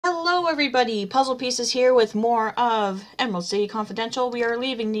Hello everybody, Puzzle Pieces here with more of Emerald City Confidential. We are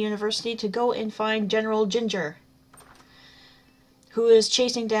leaving the university to go and find General Jinjur, who is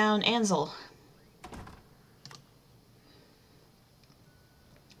chasing down Ansel.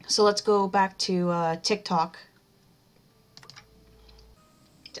 So let's go back to TikTok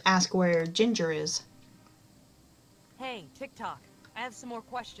to ask where Jinjur is. Hey, TikTok, I have some more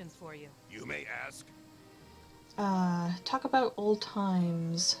questions for you. You may ask. Talk about old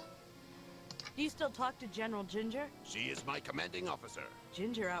times. Do you still talk to General Jinjur? She is my commanding officer.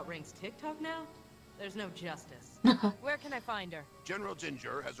 Jinjur outranks TikTok now? There's no justice. Where can I find her? General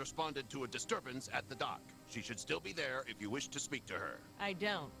Jinjur has responded to a disturbance at the dock. She should still be there if you wish to speak to her. I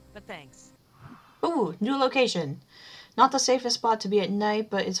don't, but thanks. Ooh, new location. Not the safest spot to be at night,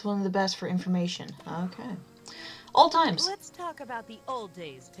 but it's one of the best for information. Okay. Old times. Let's talk about the old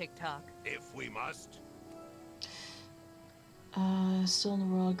days, TikTok. If we must. Still in the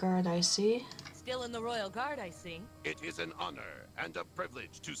Royal Guard, I see. Still in the Royal Guard, I see. It is an honor and a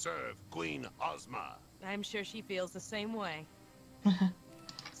privilege to serve Queen Ozma. I'm sure she feels the same way.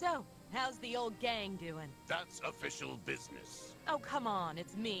 So, how's the old gang doing? That's official business. Oh, come on,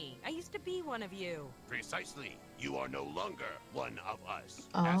 it's me. I used to be one of you. Precisely. You are no longer one of us.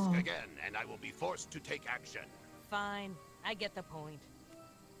 Oh. Ask again, and I will be forced to take action. Fine, I get the point.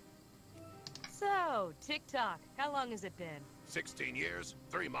 So, TikTok, how long has it been? 16 years,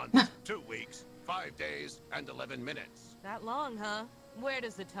 3 months, 2 weeks, 5 days, and 11 minutes. That long, huh? Where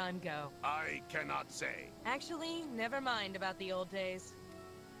does the time go? I cannot say. Actually, never mind about the old days.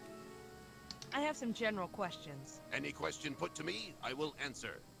 I have some general questions. Any question put to me, I will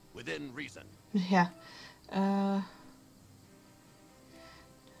answer, within reason. Yeah.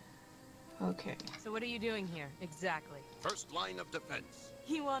 Okay. So what are you doing here, exactly? First line of defense.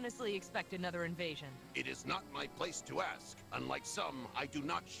 You honestly expect another invasion? It is not my place to ask. Unlike some, I do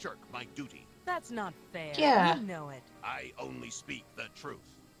not shirk my duty. That's not fair. Yeah. You know it. I only speak the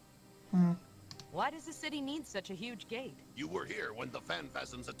truth. Why does the city need such a huge gate? You were here when the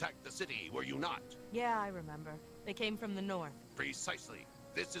Phanphasms attacked the city, were you not? Yeah, I remember. They came from the north. Precisely.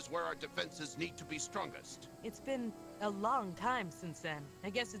 This is where our defenses need to be strongest. It's been a long time since then. I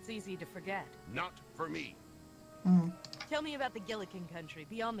guess it's easy to forget. Not for me. Tell me about the Gillikin country,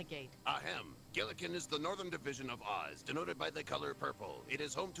 beyond the gate. Ahem. Gillikin is the northern division of Oz, denoted by the color purple. It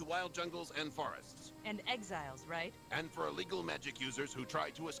is home to wild jungles and forests. And exiles, right? And for illegal magic users who try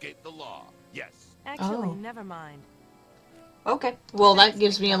to escape the law. Yes. Actually, Oh. never mind. Okay. Well, that Thanks,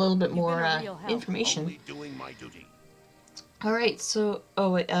 gives me a little bit You've been more a real help. information. Only doing my duty. Alright, so...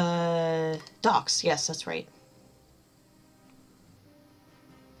 Oh, wait, docks. Yes, that's right.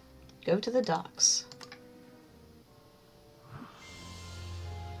 Go to the docks.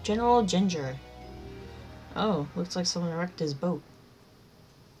 General Jinjur. Oh, looks like someone wrecked his boat.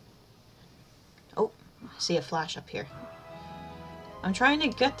 Oh, I see a flash up here. I'm trying to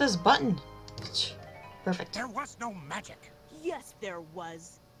get this button. Perfect. There was no magic. Yes, there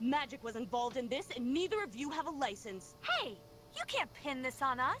was. Magic was involved in this, and neither of you have a license. Hey, you can't pin this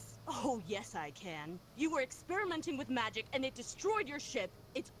on us. Oh, yes, I can. You were experimenting with magic, and it destroyed your ship.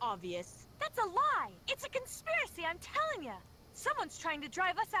 It's obvious. That's a lie. It's a conspiracy, I'm telling you. Someone's trying to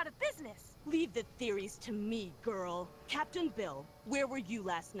drive us out of business. Leave the theories to me, girl. Captain Bill, where were you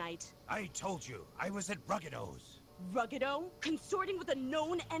last night? I told you, I was at Ruggido's. Ruggido? Consorting with a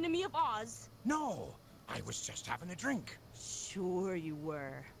known enemy of Oz? No, I was just having a drink. Sure you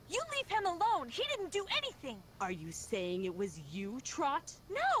were. You leave him alone. He didn't do anything. Are you saying it was you, Trot?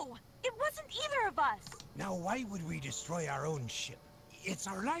 No, it wasn't either of us. Now why would we destroy our own ship? It's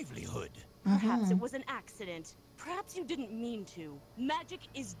our livelihood. Perhaps it was an accident. Perhaps you didn't mean to. Magic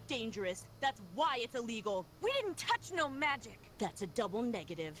is dangerous. That's why it's illegal. We didn't touch no magic. That's a double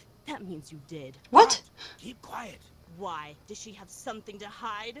negative. That means you did. What? Keep quiet. Why? Does she have something to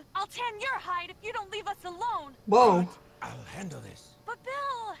hide? I'll tan your hide if you don't leave us alone. Whoa. I'll handle this. But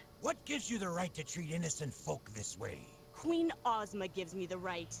Bill... What gives you the right to treat innocent folk this way? Queen Ozma gives me the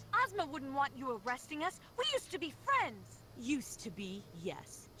right. Ozma wouldn't want you arresting us. We used to be friends. Used to be,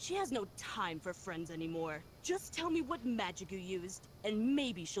 yes. She has no time for friends anymore. Just tell me what magic you used, and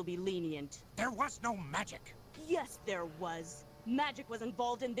maybe she'll be lenient. There was no magic. Yes, there was. Magic was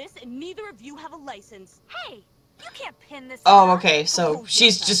involved in this, and neither of you have a license. Hey, you can't pin this Oh, on us. okay, so Oh,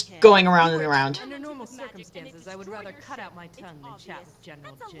 she's yes, I just can. going around and around. Under normal With magic, and it circumstances, I would rather destroyed cut your out my ship. tongue It's than chat obvious. with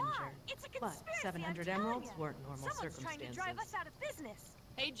General That's a Jinjur. lie. It's a But conspiracy, 700 I'm telling emeralds ya. weren't normal Someone's trying to circumstances. drive us out of business.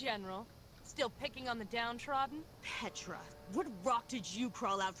 Hey, General. Still picking on the downtrodden? Petra, what rock did you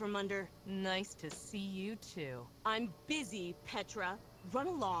crawl out from under? Nice to see you, too. I'm busy, Petra. Run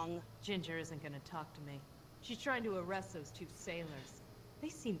along. Jinjur isn't gonna talk to me. She's trying to arrest those 2 sailors. They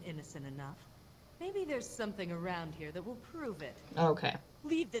seem innocent enough. Maybe there's something around here that will prove it. Okay.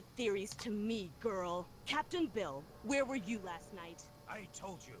 Leave the theories to me, girl. Captain Bill, where were you last night? I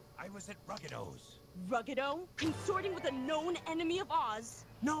told you, I was at Ruggido's. Ruggido? Consorting with a known enemy of Oz?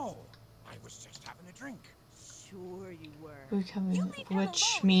 No, I was just having a drink. Sure you were. We're coming, You leave him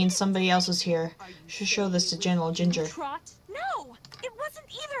which alone. means He somebody else is here. Are you Should show saying this it to was General you, Ginger. Trot? No, it wasn't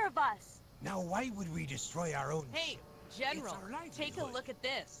either of us. Now why would we destroy our own Hey, ship? General, It's our take a livelihood. look at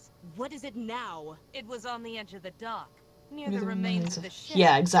this. What is it now? It was on the edge of the dock, near Near the the remains remains of the of- ship.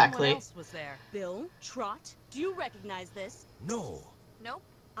 Yeah, exactly. Someone else was there. Bill? Trot? Do you recognize this? No. Nope.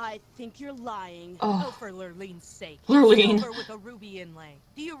 I think you're lying. Oh, Oh, for Lurleen's sake. Lurleen. Silver with a ruby inlay.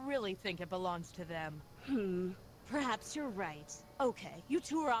 Do you really think it belongs to them? Perhaps you're right. Okay, you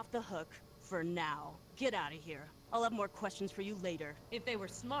two are off the hook. For now. Get out of here. I'll have more questions for you later. If they were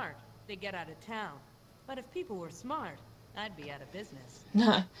smart, they'd get out of town. But if people were smart, I'd be out of business.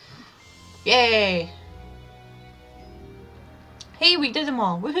 Yay! Hey, we did them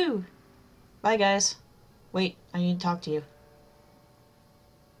all. Woohoo! Bye, guys. Wait, I need to talk to you.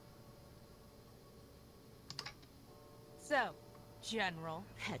 So, General,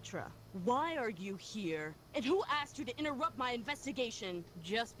 Petra, why are you here? And who asked you to interrupt my investigation?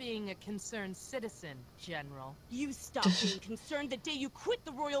 just being a concerned citizen, General. You stopped being concerned the day you quit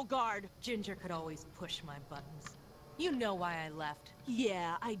the Royal Guard. Ginger could always push my buttons. You know why I left.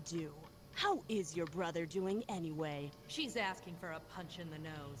 Yeah, I do. How is your brother doing anyway? She's asking for a punch in the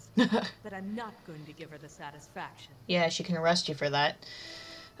nose. But I'm not going to give her the satisfaction. Yeah, she can arrest you for that.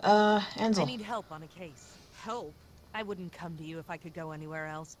 I Ansel. need help on a case. Help? I wouldn't come to you if I could go anywhere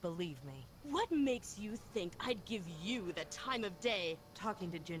else, believe me. What makes you think I'd give you the time of day?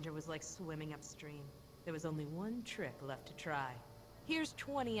 Talking to Ginger was like swimming upstream. There was only one trick left to try. Here's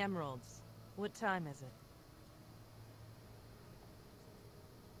 20 emeralds. What time is it?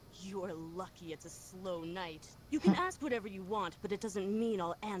 You're lucky it's a slow night. You can ask whatever you want, but it doesn't mean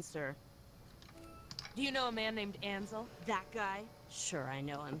I'll answer. Do you know a man named Ansel? That guy? Sure, I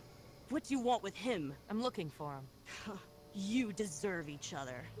know him. What do you want with him? I'm looking for him. You deserve each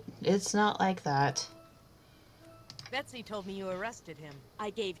other. It's not like that. Betsy told me you arrested him. I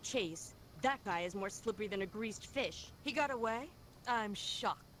gave chase. That guy is more slippery than a greased fish. He got away? I'm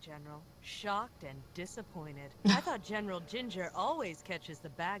shocked, General. Shocked and disappointed. I thought General Jinjur always catches the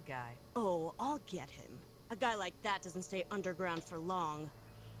bad guy. Oh, I'll get him. A guy like that doesn't stay underground for long.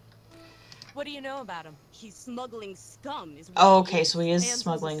 What do you know about him? He's smuggling scum, is what Oh, he okay, is. so he is Ansel's a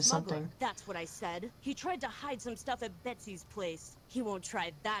smuggling smuggler. something. That's what I said. He tried to hide some stuff at Betsy's place. He won't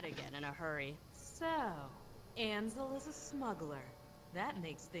try that again in a hurry. So, Ansel is a smuggler. That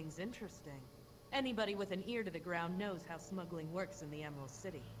makes things interesting. Anybody with an ear to the ground knows how smuggling works in the Emerald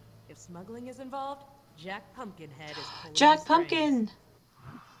City. If smuggling is involved, Jack Pumpkinhead is pulling Jack the strings. Pumpkin!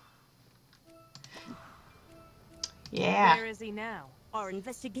 Yeah. Where is he now? Our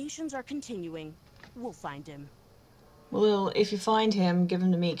investigations are continuing. We'll find him. Well, if you find him, give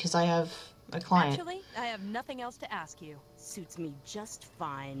him to me, because I have a client. Actually, I have nothing else to ask you. Suits me just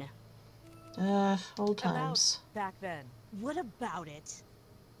fine. Old times. About back then. What about it?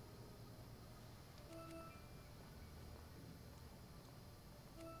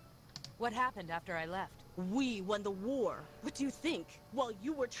 What happened after I left? We won the war. What do you think? While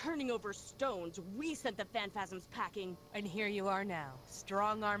you were turning over stones, we sent the Phanphasms packing. And here you are now,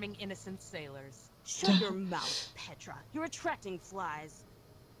 strong-arming innocent sailors. Shut your mouth, Petra. You're attracting flies.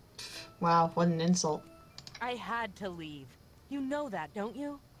 Wow, what an insult. I had to leave. You know that, don't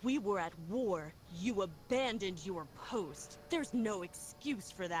you? We were at war. You abandoned your post. There's no excuse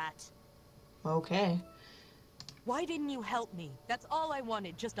for that. Okay. Why didn't you help me? That's all I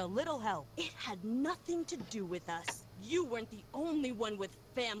wanted, just a little help. It had nothing to do with us. You weren't the only one with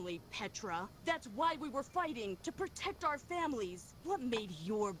family, Petra. That's why we were fighting, to protect our families. What made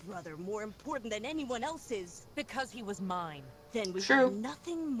your brother more important than anyone else's? Because he was mine. Then we True. have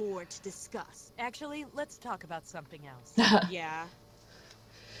nothing more to discuss. Actually, let's talk about something else. Yeah.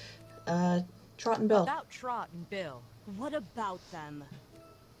 Trot and Bill. About Trot and Bill. What about them?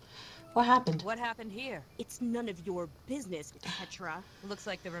 What happened? What happened here? It's none of your business, Petra. Looks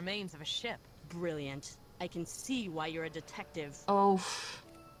like the remains of a ship. Brilliant. I can see why you're a detective. Oh.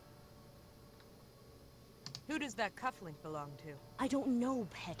 Who does that cufflink belong to? I don't know,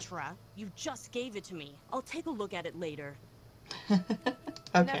 Petra. You just gave it to me. I'll take a look at it later. Okay.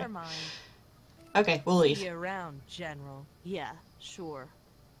 Never mind. Okay, we'll See leave. you around, General. Yeah, sure.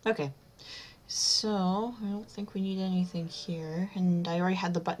 Okay. So, I don't think we need anything here. And I already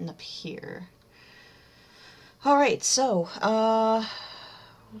had the button up here. Alright, so,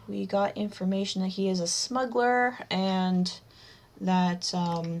 we got information that he is a smuggler, and that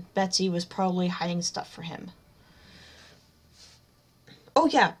Betsy was probably hiding stuff for him. Oh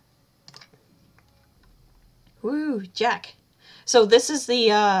yeah. Woo, Jack. So this is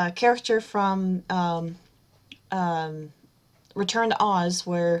the character from Return to Oz,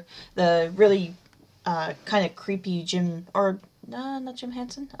 where the really kind of creepy Jim, or not Jim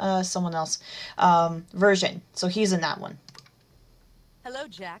Henson, someone else, version. So he's in that one. Hello,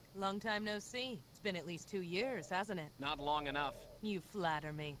 Jack. Long time no see. It's been at least 2 years, hasn't it? Not long enough. You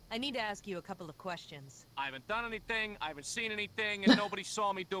flatter me. I need to ask you a couple of questions. I haven't done anything, I haven't seen anything, and nobody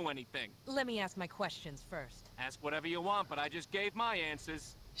saw me do anything. Let me ask my questions first. Ask whatever you want, but I just gave my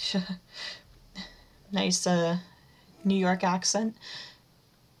answers. Nice New York accent.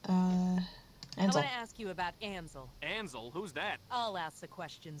 I Ansel. want to ask you about Ansel. Ansel? Who's that? I'll ask the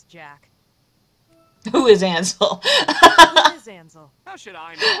questions, Jack. Who is Ansel? Who is Ansel? How should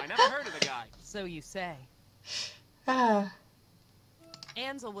I know? I never heard of the guy. So you say. Ah.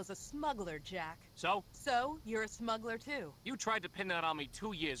 Ansel was a smuggler, Jack. So? So, you're a smuggler too. You tried to pin that on me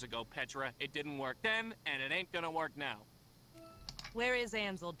 2 years ago, Petra. It didn't work then, and it ain't gonna work now. Where is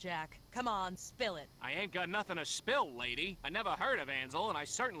Ansel, Jack? Come on, spill it. I ain't got nothing to spill, lady. I never heard of Ansel, and I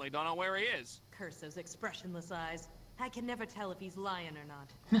certainly don't know where he is. Curse those expressionless eyes. I can never tell if he's lying or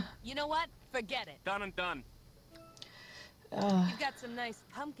not. You know what? Forget it. Done and done. You've got some nice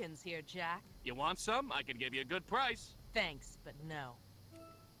pumpkins here, Jack. You want some? I could give you a good price. Thanks, but no.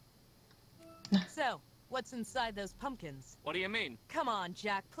 So, what's inside those pumpkins? What do you mean? Come on,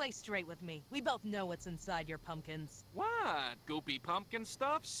 Jack, play straight with me. We both know what's inside your pumpkins. What? Goopy pumpkin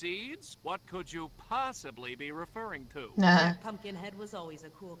stuff? Seeds? What could you possibly be referring to? Jack Pumpkinhead was always a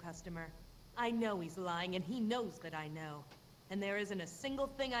cool customer. I know he's lying, and he knows that I know. And there isn't a single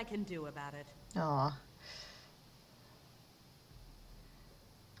thing I can do about it. Aw.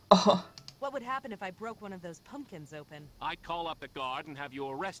 Oh. What would happen if I broke one of those pumpkins open? I'd call up the guard and have you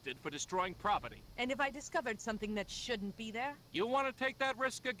arrested for destroying property. And if I discovered something that shouldn't be there? You want to take that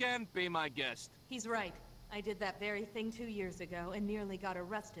risk again? Be my guest. He's right. I did that very thing 2 years ago and nearly got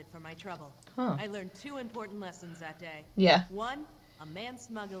arrested for my trouble. Huh. I learned 2 important lessons that day. Yeah. 1, a man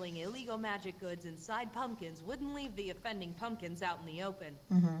smuggling illegal magic goods inside pumpkins wouldn't leave the offending pumpkins out in the open.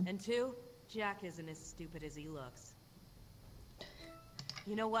 And 2, Jack isn't as stupid as he looks.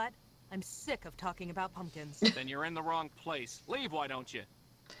 You know what? I'm sick of talking about pumpkins. Then you're in the wrong place. Leave, why don't you?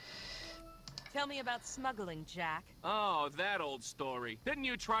 Tell me about smuggling, Jack. Oh, that old story. Didn't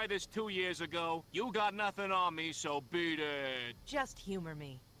you try this 2 years ago? You got nothing on me, so beat it. Just humor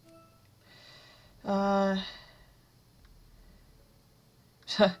me.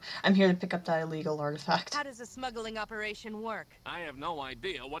 I'm here to pick up that illegal artifact. How does a smuggling operation work? I have no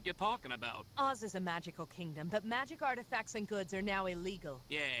idea what you're talking about. Oz is a magical kingdom, but magic artifacts and goods are now illegal.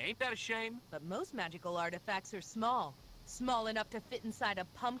 Yeah, ain't that a shame? But most magical artifacts are small. Small enough to fit inside a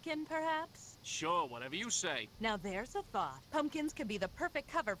pumpkin, perhaps? Sure, whatever you say. Now there's a thought. Pumpkins could be the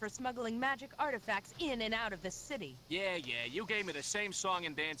perfect cover for smuggling magic artifacts in and out of the city. Yeah, you gave me the same song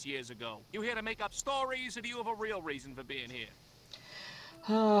and dance years ago. You here to make up stories, or do you have a real reason for being here?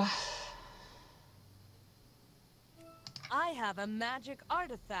 I have a magic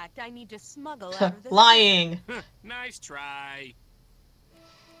artifact I need to smuggle out of the Lying. Nice try.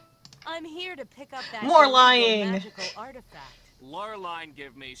 I'm here to pick up that More illegal lying. magical artifact. Lurline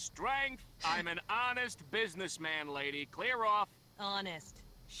give me strength. I'm an honest businessman, lady. Clear off. Honest.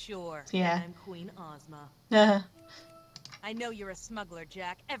 Sure. Yeah. And I'm Queen Ozma. I know you're a smuggler,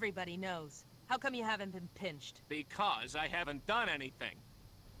 Jack. Everybody knows. How come you haven't been pinched? Because I haven't done anything.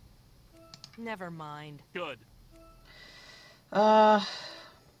 Never mind. Good.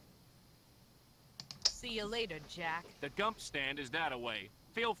 See you later, Jack. The gump stand is that away.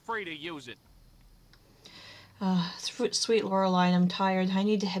 Feel free to use it. Sweet Lorelei, I'm tired. I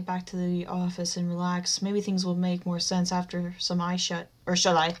need to head back to the office and relax. Maybe things will make more sense after some eyes shut. Or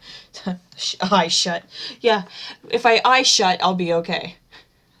should I? Eyes shut. Yeah, if I eyes shut, I'll be okay.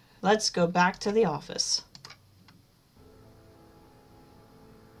 Let's go back to the office.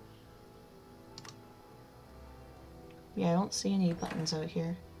 Yeah, I don't see any buttons out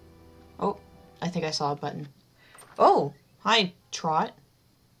here. Oh, I think I saw a button. Oh, hi, Trot.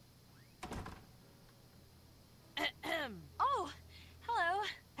 Oh, hello.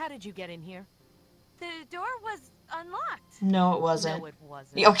 How did you get in here? The door was unlocked. No, it wasn't. No, it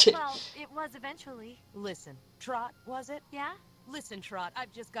wasn't. Yeah, okay. Well, it was eventually. Listen, Trot, was it? Yeah? Listen, Trot,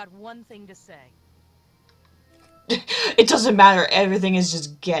 I've just got one thing to say. It doesn't matter. Everything is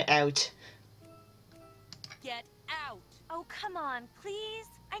just get out. Get out! Oh, come on, please.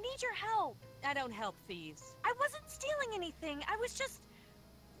 I need your help. I don't help thieves. I wasn't stealing anything. I was just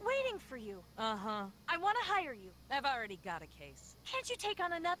waiting for you. Uh-huh. I want to hire you. I've already got a case. Can't you take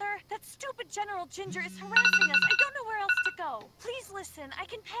on another? That stupid General Jinjur is harassing us. I don't know where else to go. Please listen, I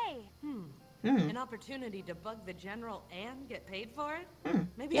can pay. An opportunity to bug the general and get paid for it?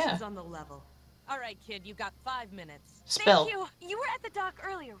 Maybe yeah. she's on the level. All right, kid, you got 5 minutes. Spill. Thank you. You were at the dock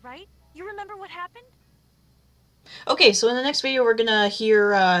earlier, right? You remember what happened? Okay, so in the next video we're gonna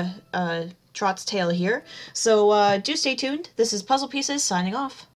hear Trot's tale here. So do stay tuned. This is Puzzle Pieces signing off.